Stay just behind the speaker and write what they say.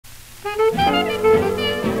You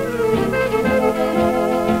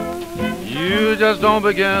just don't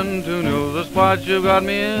begin to know the spot you got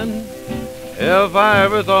me in. If I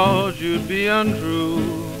ever thought you'd be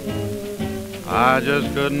untrue, I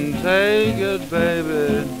just couldn't take it,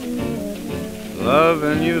 baby,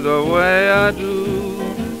 loving you the way I do.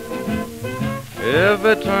 If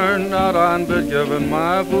it turned out I'd been giving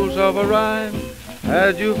my fool self a ride,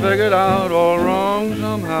 had you figured out all wrong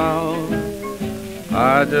somehow,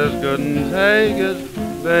 I just couldn't take it,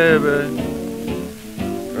 baby,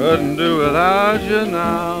 couldn't do without you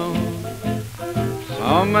now.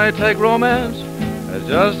 Some may take romance as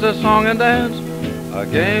just a song and dance, a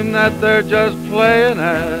game that they're just playing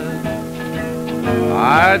at.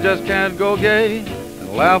 I just can't go gay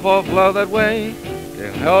and laugh off love that way.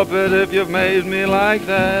 Can't help it if you've made me like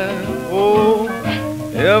that. Oh,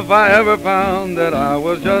 if I ever found that I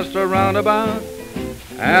was just a roundabout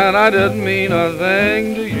and I didn't mean a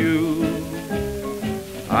thing to you,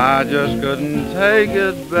 I just couldn't take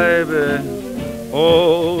it, baby,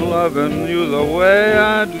 oh, loving you the way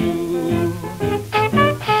I do.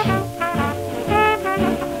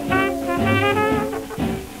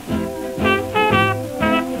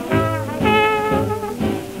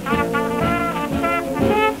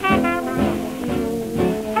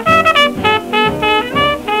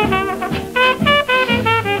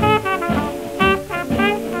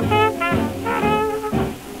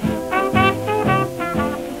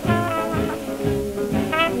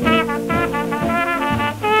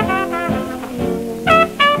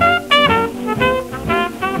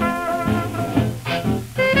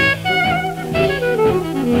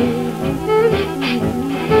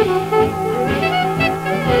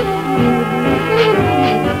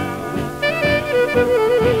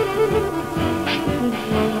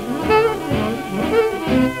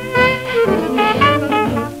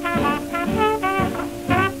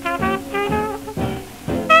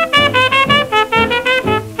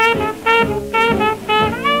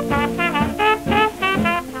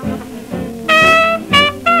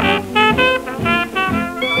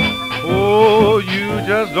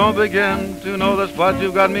 Don't begin to know the spot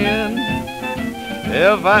you've got me in.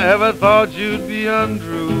 If I ever thought you'd be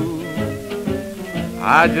untrue,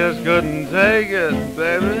 I just couldn't take it,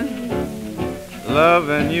 baby,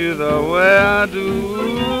 loving you the way I do.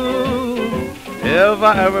 If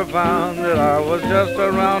I ever found that I was just a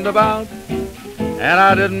roundabout and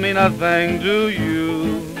I didn't mean a thing to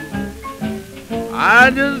you,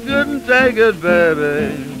 I just couldn't take it,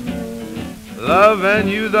 baby, loving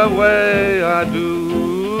you the way I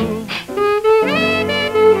do.